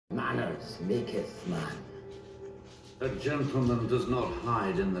Manners maketh man. A gentleman does not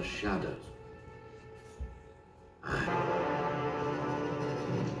hide in the shadows.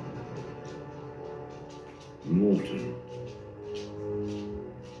 Morton.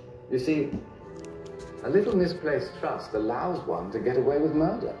 You see, a little misplaced trust allows one to get away with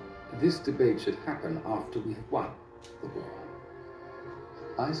murder. This debate should happen after we have won the war.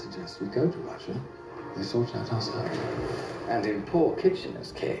 I suggest we go to Russia and sort out ourselves. And in poor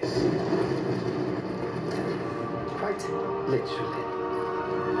Kitchener's case, quite literally.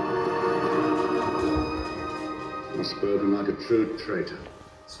 You spoke him like a true traitor.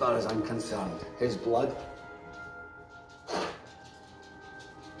 As far as I'm concerned, his blood,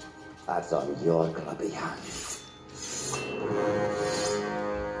 that's on your grubby hands.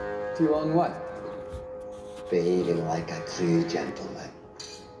 Do you own what? Behaving like a true gentleman.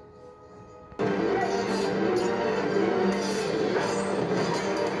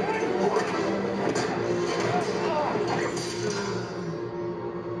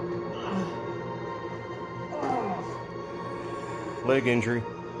 Leg injury.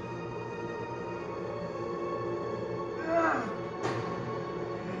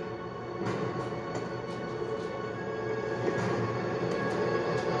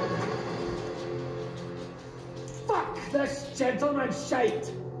 Fuck this gentleman's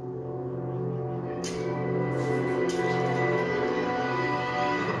shite!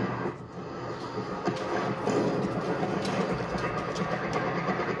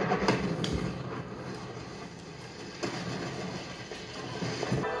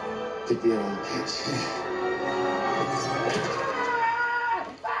 To be on pitch.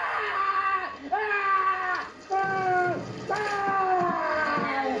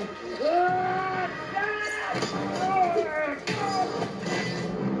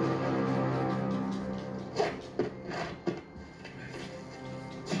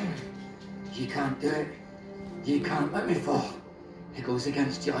 You can't do it. You can't let me fall. It goes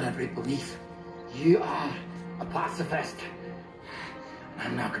against your every belief. You are a pacifist.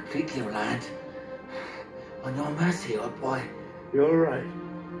 I'm now completely reliant on your mercy, old boy. You're right.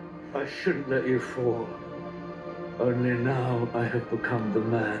 I shouldn't let you fall. Only now I have become the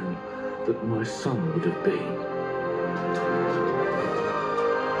man that my son would have been.